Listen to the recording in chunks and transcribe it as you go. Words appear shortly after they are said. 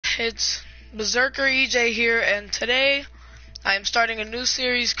It's Berserker EJ here, and today I am starting a new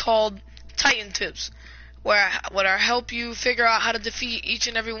series called Titan Tips, where I help you figure out how to defeat each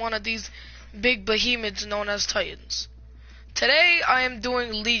and every one of these big behemoths known as Titans. Today I am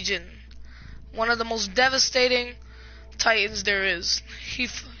doing Legion, one of the most devastating Titans there is.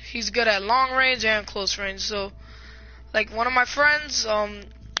 He's good at long range and close range. So, like, one of my friends,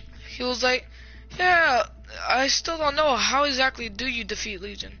 he was like, yeah, I still don't know how exactly do you defeat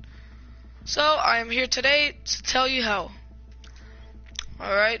Legion. So I am here today to tell you how.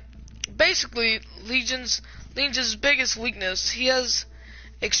 Alright, basically Legion's biggest weakness, he has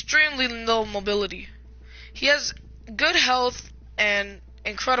extremely low mobility. He has good health and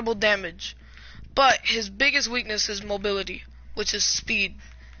incredible damage, but his biggest weakness is mobility, which is speed.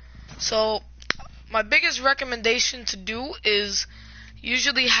 So my biggest recommendation to do is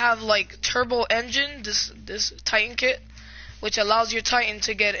usually have like turbo engine, this Titan kit, which allows your Titan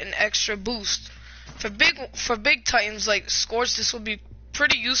to get an extra boost. For big Titans like Scorch, this would be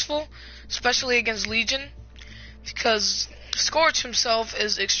pretty useful, especially against Legion, because Scorch himself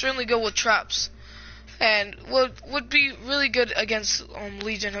is extremely good with traps, and would be really good against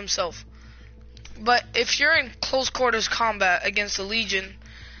Legion himself. But if you're in close quarters combat against the Legion,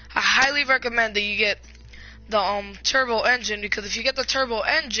 I highly recommend that you get the turbo engine, because if you get the turbo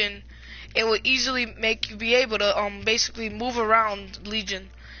engine, it will easily make you be able to basically move around Legion.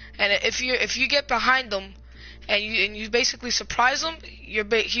 And if you get behind them and you basically surprise him,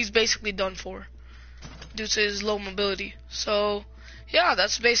 he's basically done for due to his low mobility. So yeah,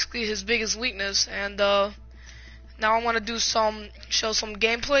 that's basically his biggest weakness. And now I want to show some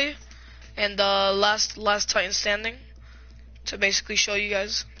gameplay and last Titan standing to basically show you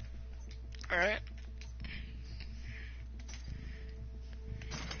guys. All right.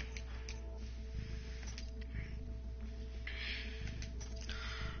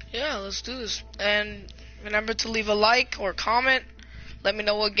 Yeah, let's do this. And remember to leave a like or comment. Let me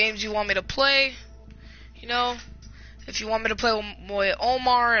know what games you want me to play. You know, if you want me to play with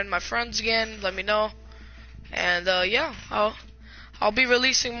Omar and my friends again, let me know. And yeah, I'll be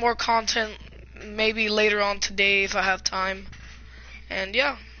releasing more content maybe later on today if I have time. And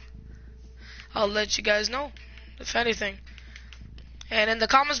yeah, I'll let you guys know if anything. And in the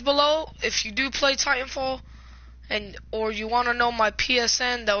comments below, if you do play Titanfall, or you want to know my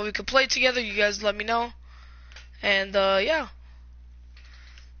PSN that we could play together, you guys let me know. And yeah.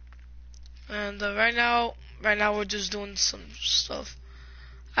 And right now we're just doing some stuff.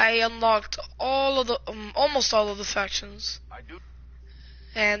 I unlocked almost all of the factions.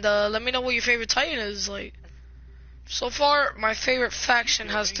 And let me know what your favorite Titan is. Like, so far my favorite faction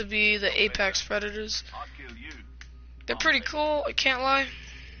has to be the Apex Predators. They're pretty cool, I can't lie.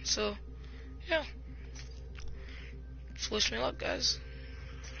 So yeah. Just wish me luck, guys.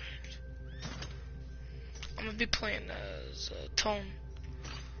 I'm gonna be playing as Tone.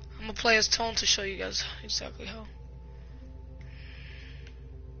 I'm gonna play as Tone to show you guys exactly how.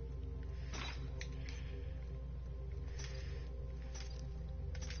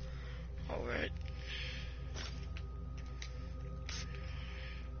 Alright.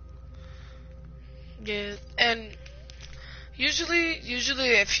 Yeah, and Usually,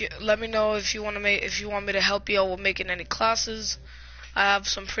 if you let me know if you want me to help you out with making any classes. I have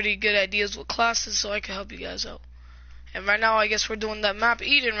some pretty good ideas with classes, so I can help you guys out. And right now, I guess we're doing that map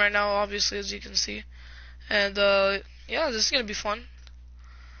Eden right now, obviously, as you can see. And yeah, this is gonna be fun.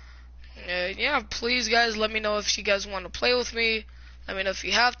 Yeah, please, guys, let me know if you guys want to play with me. Let me know if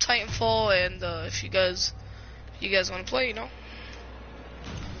you have Titanfall, and if you guys want to play, you know.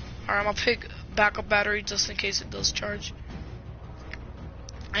 Alright, I'm gonna pick backup battery just in case it does charge.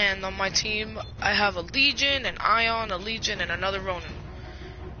 And on my team, I have a Legion, an Ion, a Legion, and another Ronin.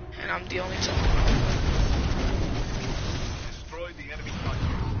 And I'm the only Titan.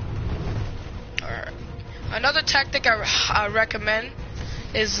 Alright. Another tactic I recommend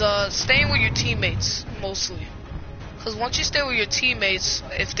is staying with your teammates, mostly. Because once you stay with your teammates,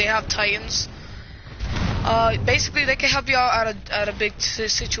 if they have Titans, basically they can help you out out of big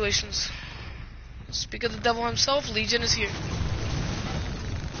situations. Speak of the devil himself, Legion is here.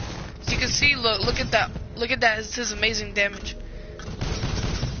 As you can see, look at that. It's his amazing damage.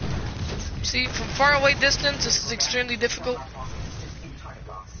 See, from far away distance, this is extremely difficult.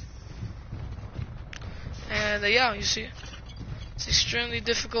 And yeah, you see, it's extremely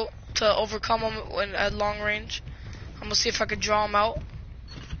difficult to overcome him when at long range. I'm gonna see if I could draw him out.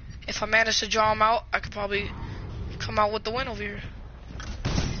 If I manage to draw him out, I could probably come out with the win over here.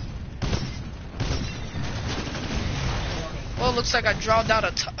 Well, it looks like I drawed out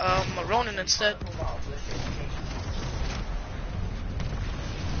a Ronin instead.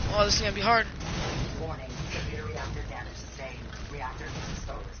 Oh, this is gonna be hard. Warning, severe reactor damage sustained. Reactor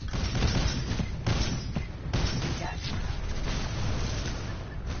exposed. Yes.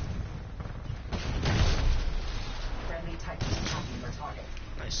 Friendly Titan attacking your target.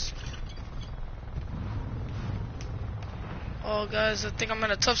 Nice. Oh, guys, I think I'm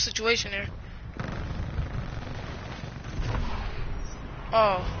in a tough situation here.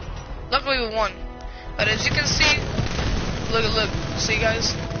 Oh, luckily we won. But as you can see, look, see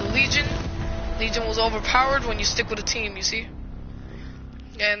guys, the Legion was overpowered when you stick with a team, you see?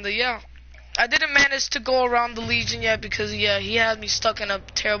 And yeah, I didn't manage to go around the Legion yet because yeah, he had me stuck in a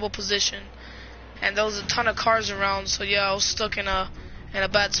terrible position. And there was a ton of cars around, so yeah, I was stuck in a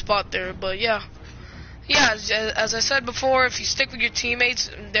bad spot there. But yeah, as I said before, if you stick with your teammates,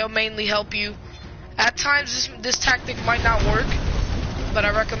 they'll mainly help you. At times, this tactic might not work, but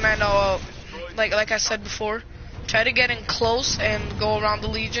I recommend, like I said before, try to get in close and go around the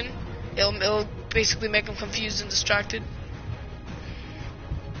Legion. It'll basically make them confused and distracted.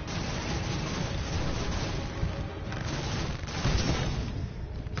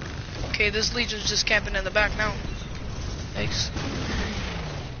 Okay, this Legion's just camping in the back now. Thanks.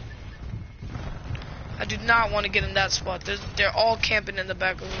 I do not want to get in that spot. They're all camping in the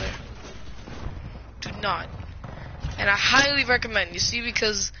back over there. Do not. And I highly recommend, you see,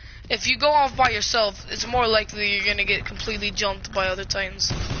 because if you go off by yourself, it's more likely you're gonna get completely jumped by other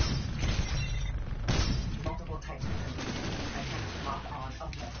Titans. Multiple Titans and lock on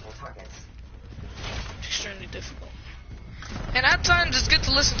of multiple targets. Extremely difficult. And at times it's good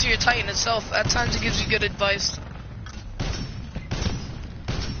to listen to your Titan itself. At times it gives you good advice.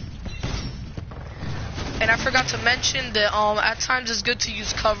 And I forgot to mention that at times it's good to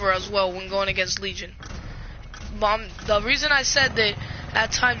use cover as well when going against Legion. The reason I said that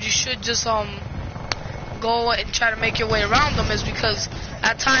at times you should just go and try to make your way around them is because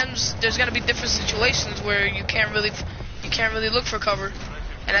at times there's gonna be different situations where you can't really look for cover.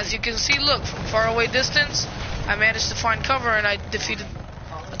 And as you can see, look, from far away distance, I managed to find cover and I defeated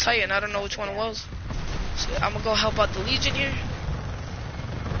a Titan. I don't know which one it was. So I'm gonna go help out the Legion here.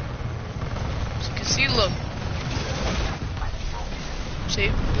 As you can see, look. See,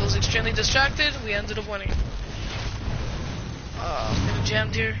 he was extremely distracted. We ended up winning. I'm getting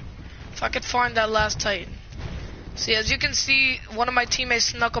jammed here. If I could find that last Titan. See, as you can see, one of my teammates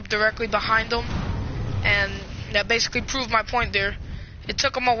snuck up directly behind him, and that basically proved my point there. It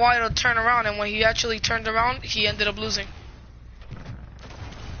took him a while to turn around, and when he actually turned around, he ended up losing.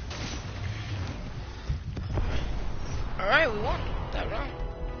 Alright, we won that round.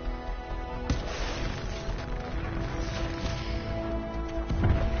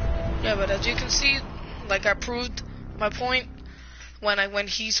 Yeah, but as you can see, like I proved my point, when my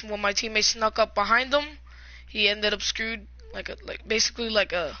teammate snuck up behind him, he ended up screwed basically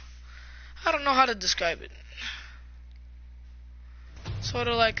like a, I don't know how to describe it. Sort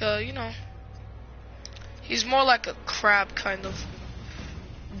of like a, you know, he's more like a crab kind of.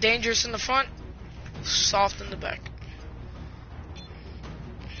 Dangerous in the front, soft in the back.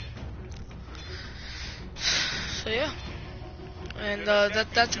 So yeah. And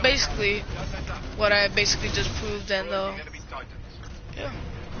that's basically what I basically just proved, and yeah.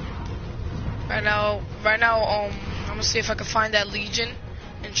 Right now, I'm gonna see if I can find that Legion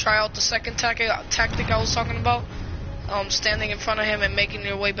and try out the second tactic I was talking about. Standing in front of him and making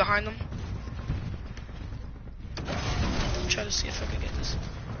your way behind him. Try to see if I can get this.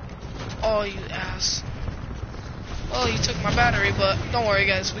 Oh, you ass. Well, you took my battery, but don't worry,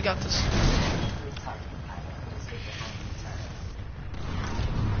 guys, we got this.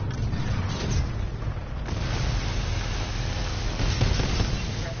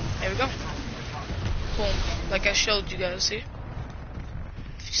 There we go. Boom. Like I showed you guys, see?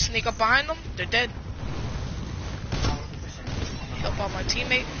 If you sneak up behind them, they're dead. Help out my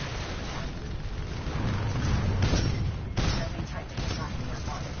teammate.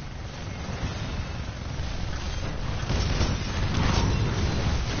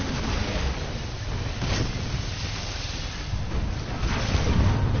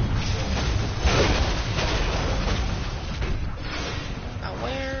 Now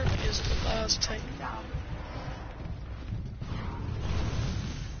where is the last Titan?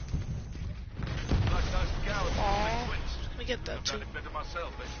 Get that too.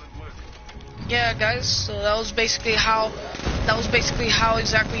 Yeah, guys, so that was basically how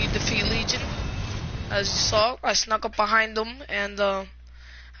exactly you defeat Legion. As you saw, I snuck up behind them and I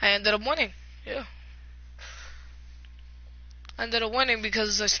ended up winning. Yeah. I ended up winning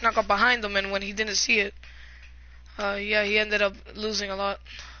because I snuck up behind him, and when he didn't see it, yeah, he ended up losing a lot.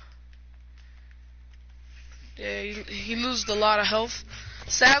 Yeah, he lost a lot of health.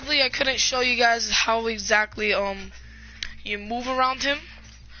 Sadly, I couldn't show you guys how exactly you move around him,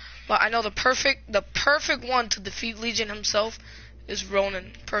 but I know the perfect one to defeat Legion himself is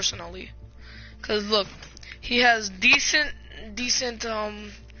Ronin, personally. Cause look, he has decent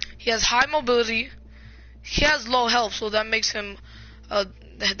he has high mobility, he has low health, so that makes him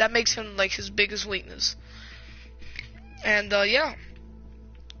like his biggest weakness. And yeah,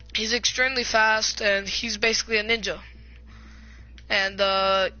 he's extremely fast, and he's basically a ninja.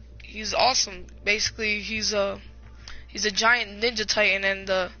 And he's awesome. Basically, he's a giant ninja titan,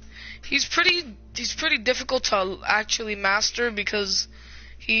 and he's pretty difficult to actually master because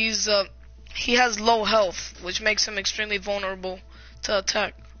he has low health, which makes him extremely vulnerable to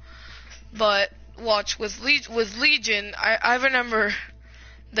attack. But watch, with Legion, I remember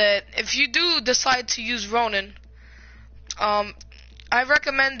that if you do decide to use Ronin, I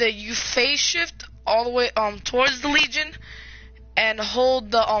recommend that you phase shift all the way towards the Legion and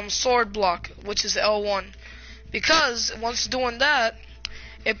hold the sword block, which is L1, because once doing that,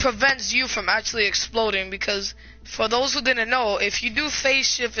 it prevents you from actually exploding. Because for those who didn't know, if you do phase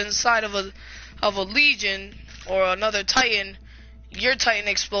shift inside of a Legion or another Titan, your Titan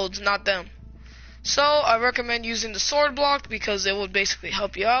explodes, not them. So I recommend using the sword block because it would basically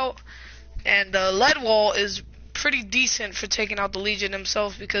help you out. And the lead wall is pretty decent for taking out the Legion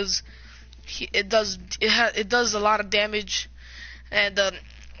himself because it does a lot of damage. And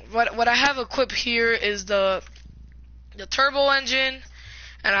what I have equipped here is the turbo engine,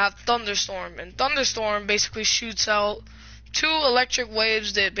 and I have Thunderstorm. And Thunderstorm basically shoots out 2 electric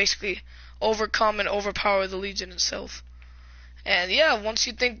waves that basically overcome and overpower the Legion itself. And yeah, once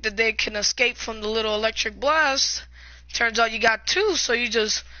you think that they can escape from the little electric blast, turns out you got 2, so you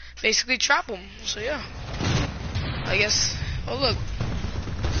just basically trap them. So yeah, I guess. Oh look,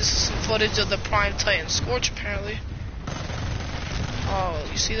 this is some footage of the Prime Titan Scorch apparently. Oh,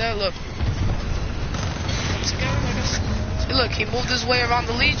 you see that? Look. Once again, I guess. See, look, he moved his way around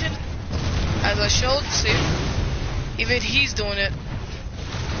the Legion, as I showed. See, even he's doing it.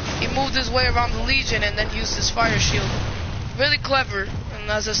 He moved his way around the Legion and then used his fire shield. Really clever. And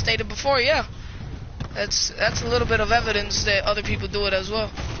as I stated before, yeah, that's a little bit of evidence that other people do it as well.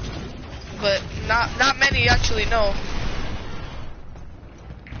 But not many actually know.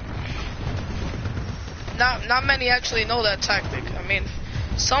 Not many actually know that tactic. I mean,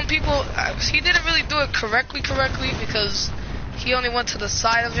 some people, he didn't really do it correctly because he only went to the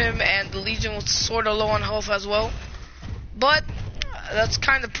side of him and the Legion was sort of low on health as well. But that's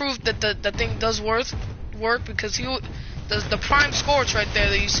kind of proof that the thing does work because the Prime Scorch right there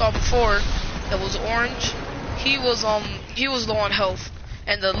that you saw before that was orange, he was low on health,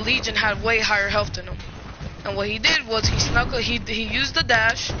 and the Legion had way higher health than him. And what he did was he used the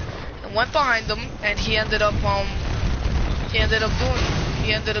dash and went behind them, and he ended up doing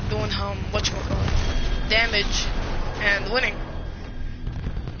damage and winning.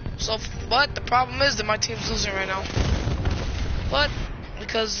 So, but the problem is that my team's losing right now. But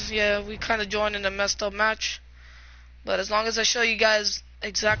because yeah, we kind of joined in a messed up match. But as long as I show you guys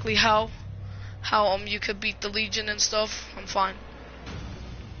exactly how you could beat the Legion and stuff, I'm fine.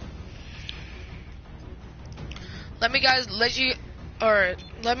 Let me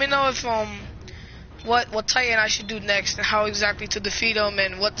know if what Titan I should do next and how exactly to defeat him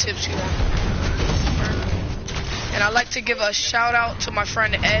and what tips you want. And I'd like to give a shout out to my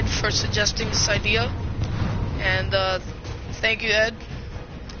friend Ed for suggesting this idea. And thank you, Ed,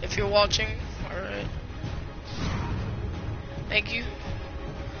 if you're watching. Alright. Thank you.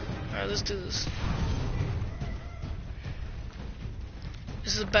 Alright, let's do this.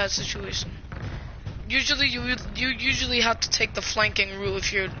 This is a bad situation. Usually you usually have to take the flanking route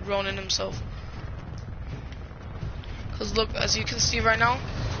if you're Ronin himself. Cause look, as you can see right now,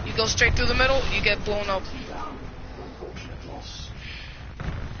 you go straight through the middle, you get blown up.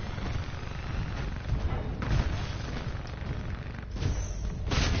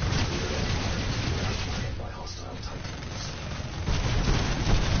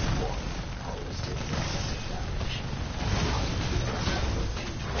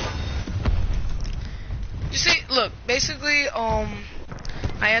 You see, look, basically, I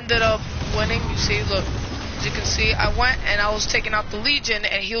ended up winning. You see, look, as you can see, I went and I was taking out the Legion,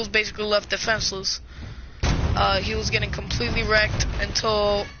 and he was basically left defenseless. He was getting completely wrecked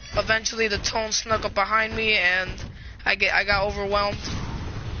until eventually the Tone snuck up behind me, and I got overwhelmed.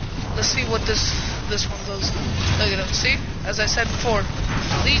 Let's see what this one does. Look at him. See, as I said before,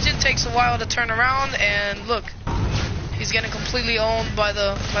 Legion takes a while to turn around, and look, he's getting completely owned by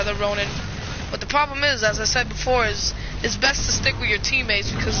the Ronin. But the problem is, as I said before, is it's best to stick with your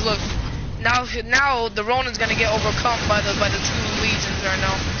teammates because look, Now the Ronin's gonna get overcome by the two legions right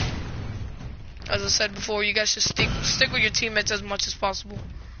now. As I said before, you guys should stick with your teammates as much as possible.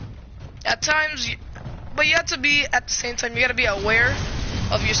 At times, but you have to be at the same time. You gotta be aware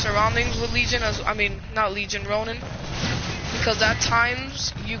of your surroundings with Legion. Not Legion, Ronin, because at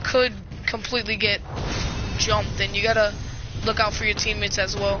times you could completely get jumped, and you gotta look out for your teammates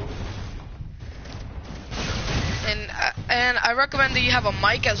as well. And I recommend that you have a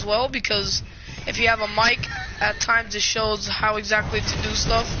mic as well, because if you have a mic, at times it shows how exactly to do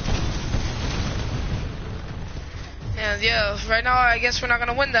stuff. And yeah, right now I guess we're not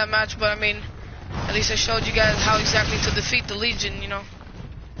gonna win that match, but I mean, at least I showed you guys how exactly to defeat the Legion, you know.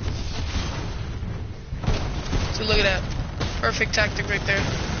 So look at that, perfect tactic right there.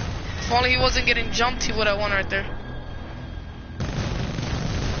 If only he wasn't getting jumped, he would have won right there.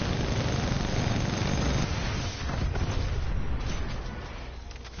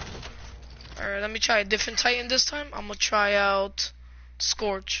 Alright, let me try a different Titan this time. I'm gonna try out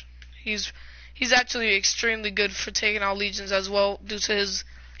Scorch. He's actually extremely good for taking out Legions as well, due to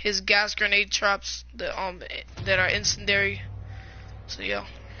his gas grenade traps that are incendiary. So yeah.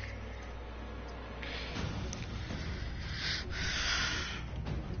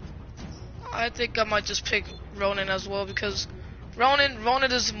 I think I might just pick Ronin as well, because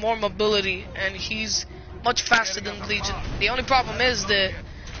Ronin is more mobility, and he's much faster than Legion. The only problem is that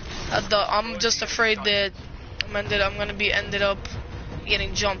I'm just afraid that I'm gonna be ended up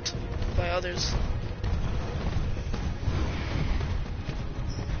getting jumped by others.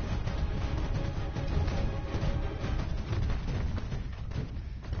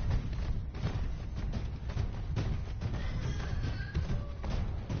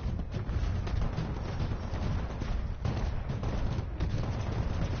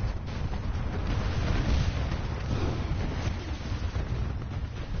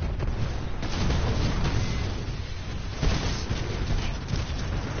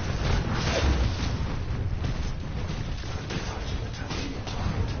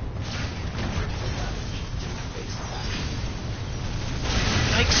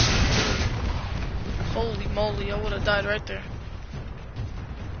 Holy moly, I would have died right there.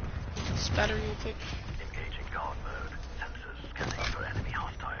 Spatter real quick. Engaging guard mode. Sensors scanning for enemy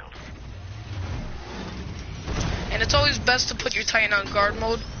hostiles. And it's always best to put your Titan on guard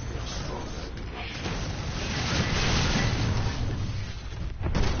mode.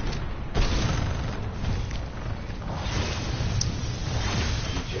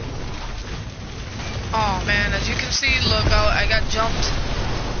 Oh man, as you can see, look, I got jumped.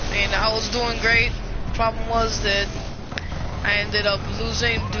 And I was doing great. Problem was that I ended up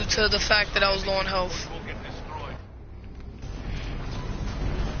losing due to the fact that I was low on health.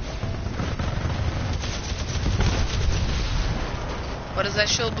 But as I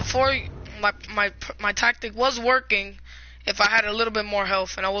showed before, my tactic was working if I had a little bit more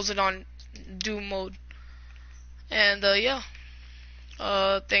health and I wasn't on doom mode. And yeah,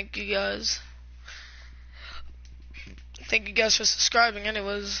 thank you guys. Thank you guys for subscribing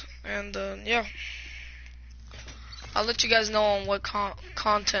anyways, and yeah, I'll let you guys know on what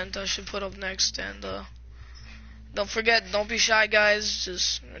content I should put up next. And don't forget, don't be shy guys,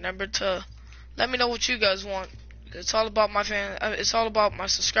 just remember to let me know what you guys want. It's all about my it's all about my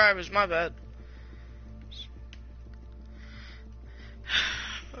subscribers, my bad.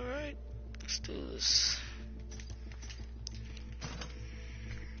 Alright, let's do this.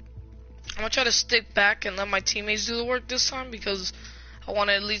 I'm gonna try to stick back and let my teammates do the work this time, because I want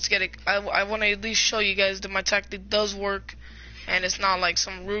to at least get it. I want to at least show you guys that my tactic does work, and it's not like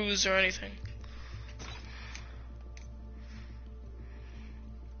some ruse or anything.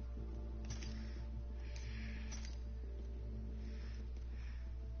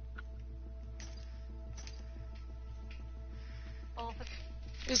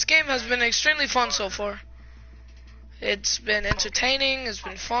 This game has been extremely fun so far. It's been entertaining. It's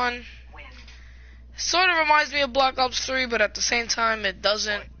been fun. Sort of reminds me of Black Ops 3, but at the same time it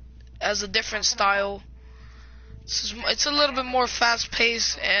doesn't, as a different style. It's a little bit more fast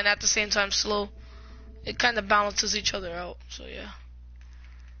paced and at the same time slow. It kind of balances each other out, so yeah.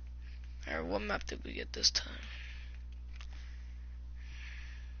 Alright, what map did we get this time?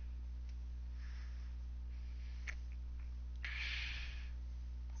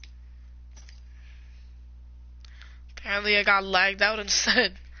 Apparently I got lagged out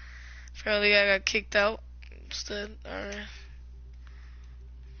instead. Apparently I got kicked out instead. Alright.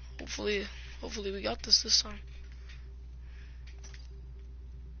 Hopefully we got this time.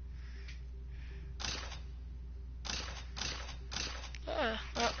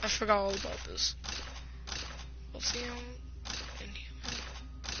 I forgot all about this. Let's see him in here.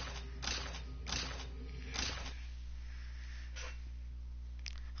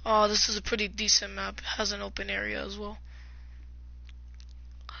 Oh, this is a pretty decent map. It has an open area as well.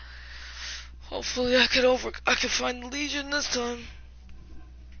 Hopefully I can find the Legion this time.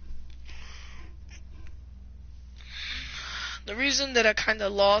 The reason that I kind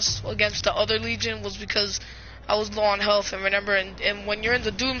of lost against the other Legion was because I was low on health, and remember, and when you're in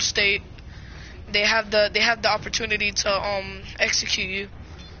the doom state, they have the opportunity to execute you,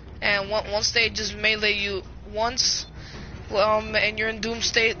 and once they just melee you once, and you're in doom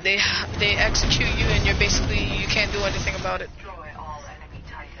state, they execute you, and you can't do anything about it. Destroy all enemy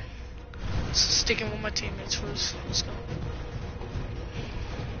titans. So sticking with my teammates first. Let's go.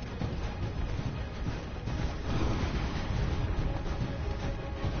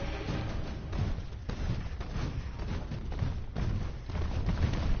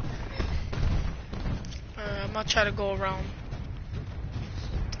 I'm gonna try to go around,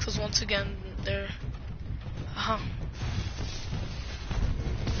 because once again they're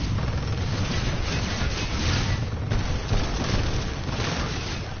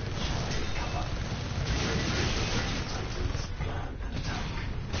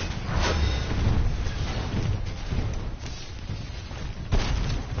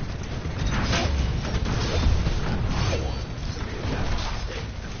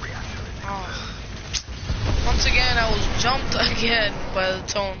once again I was jumped again by the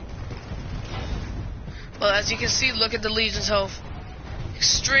tone. Well, as you can see, look at the Legion's health.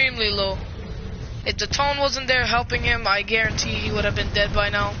 Extremely low. If the tone wasn't there helping him, I guarantee he would have been dead by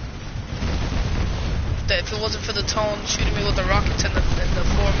now. If it wasn't for the tone shooting me with the rockets and the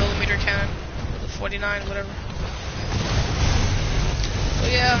 4mm cannon, or the 49, whatever.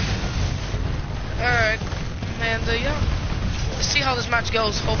 But yeah. Alright. And yeah. Let's see how this match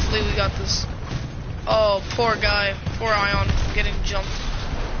goes. Hopefully we got this. Oh, poor guy. Poor Ion getting jumped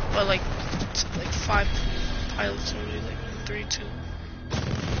by like 5 pilots, maybe like 3, 2.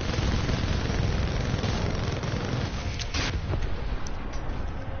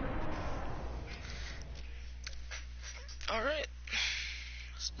 Alright.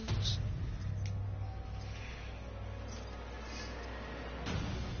 Let's do this.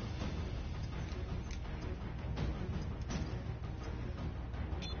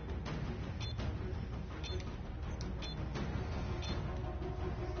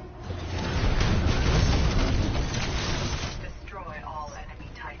 Destroy all enemy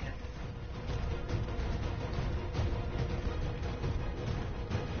titans.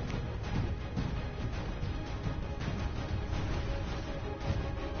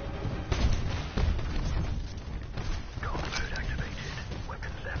 God mode activated.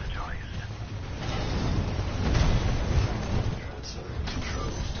 Weapons energized. Transferring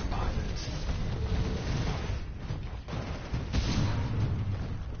controls to pilots.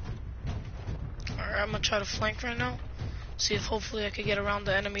 Alright, I'm gonna try to flank right now. See if hopefully I can get around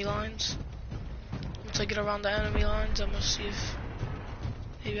the enemy lines. Once I get around the enemy lines, I'm gonna see if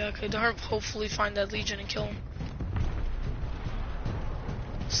maybe I could hopefully find that Legion and kill him.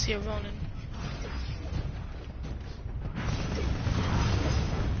 See it running.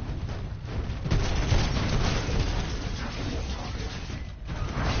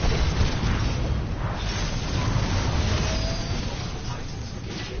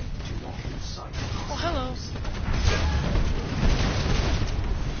 Oh, hello.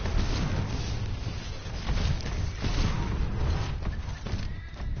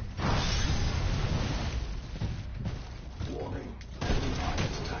 Warning. Enemy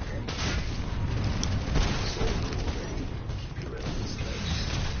pilots attacking. Sword warning. Keep your enemies close.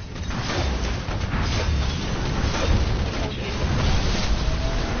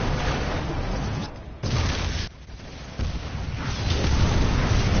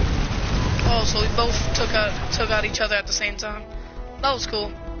 Oh, so we both took out each other at the same time. That was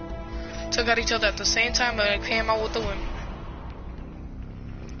cool. Took out each other at the same time, but it came out with the win.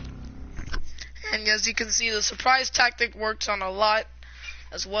 And as you can see, the surprise tactic works on a lot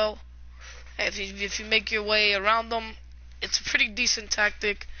as well. If you make your way around them, it's a pretty decent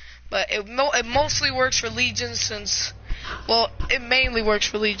tactic. But it mostly works for Legion since, well, it mainly works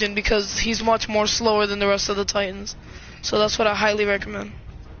for Legion because he's much more slower than the rest of the Titans. So that's what I highly recommend.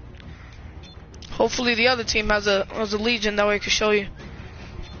 Hopefully the other team has a Legion, that way I can show you.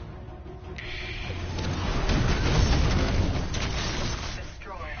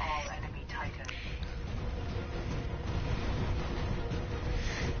 Destroy all enemy titans.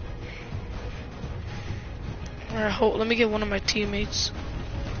 Alright, let me get one of my teammates.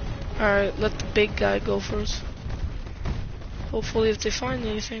 Alright, let the big guy go first. Hopefully if they find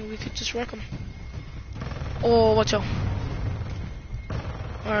anything, we could just wreck them. Oh, watch out.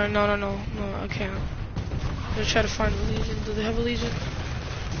 Alright, no, I can't. I'm gonna try to find a Legion. Do they have a Legion?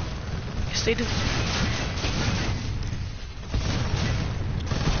 stayed in.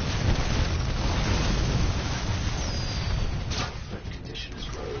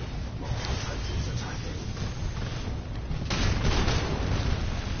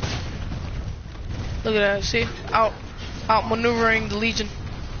 Look at that, see? Outmaneuvering the Legion.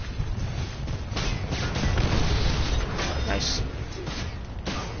 Nice.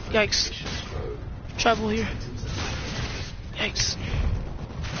 Yikes. Trouble here. Yikes.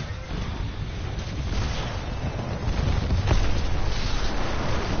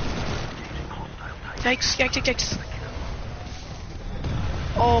 Yikes, yikes, yikes, yikes.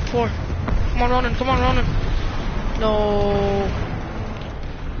 Oh, poor. Come on, Ronan, come on, Ronan. No.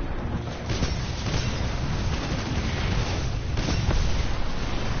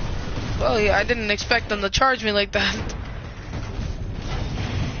 Well, yeah, I didn't expect them to charge me like that.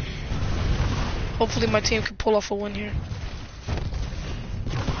 Hopefully my team can pull off a win here.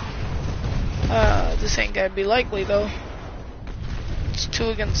 This ain't gonna be likely though. It's 2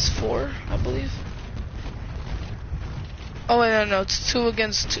 against 4, I believe. Oh wait, no, it's 2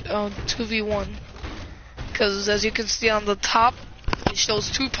 against 2v1. Because as you can see on the top, it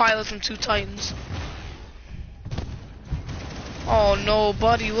shows 2 pilots and 2 titans. Oh no,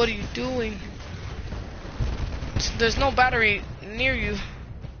 buddy, what are you doing? There's no battery near you.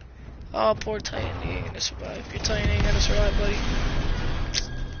 Oh, poor Titan, he ain't gonna survive. Your Titan ain't gonna survive, buddy.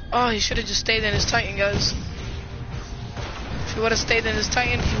 Oh, he should have just stayed in his Titan, guys. If he would have stayed in his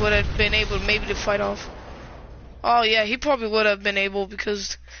Titan, he would have been able maybe to fight off. Oh yeah, he probably would have been able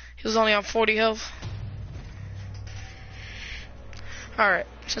because he was only on 40 health. Alright,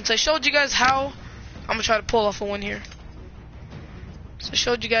 since I showed you guys how, I'm gonna try to pull off a win here. So I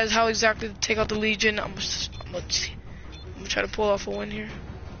showed you guys how exactly to take out the Legion. I'm gonna try to pull off a win here.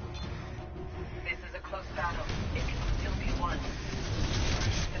 This is a close battle. It can still be won.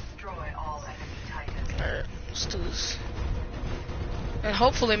 Destroy all enemy titans. Alright, let's do this. And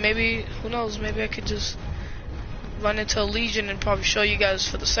hopefully, maybe, who knows, maybe I could just run into a Legion and probably show you guys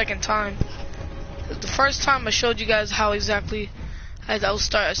for the second time. 'Cause the first time I showed you guys how exactly I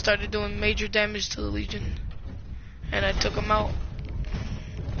started doing major damage to the Legion. And I took them out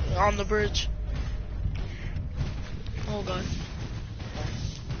on the bridge. Oh god.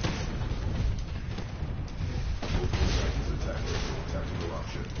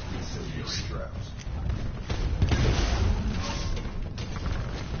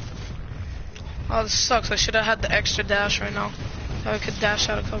 Oh, this sucks. I should have had the extra dash right now. I could dash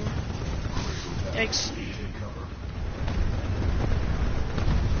out of cover. Yikes.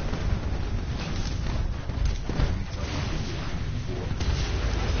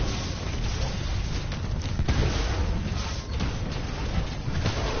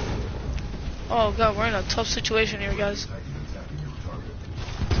 Oh god, we're in a tough situation here, guys.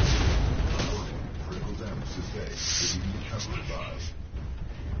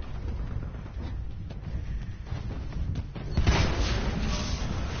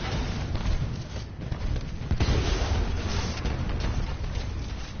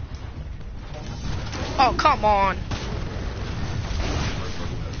 Oh, come on.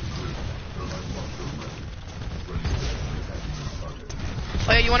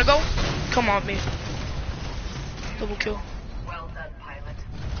 Oh yeah, you wanna go? Come on, me. Double kill. Well done, pilot.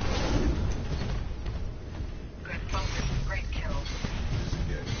 Good focus, great kill.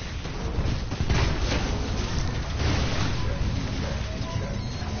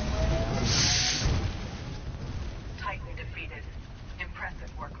 Titan defeated.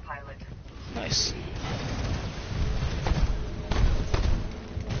 Impressive work, pilot. Nice.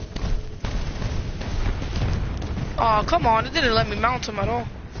 Oh, come on. It didn't let me mount him at all.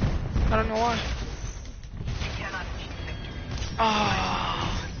 I don't know why. You cannot achieve victory.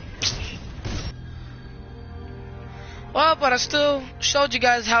 Oh. Well, but I still showed you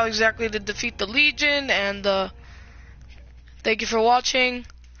guys how exactly to defeat the Legion, and thank you for watching.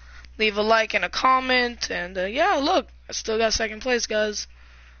 Leave a like and a comment, and yeah, look, I still got second place, guys.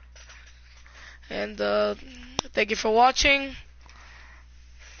 And thank you for watching,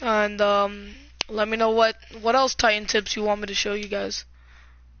 and let me know what else Titan tips you want me to show you guys.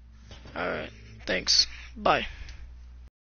 Alright, thanks. Bye.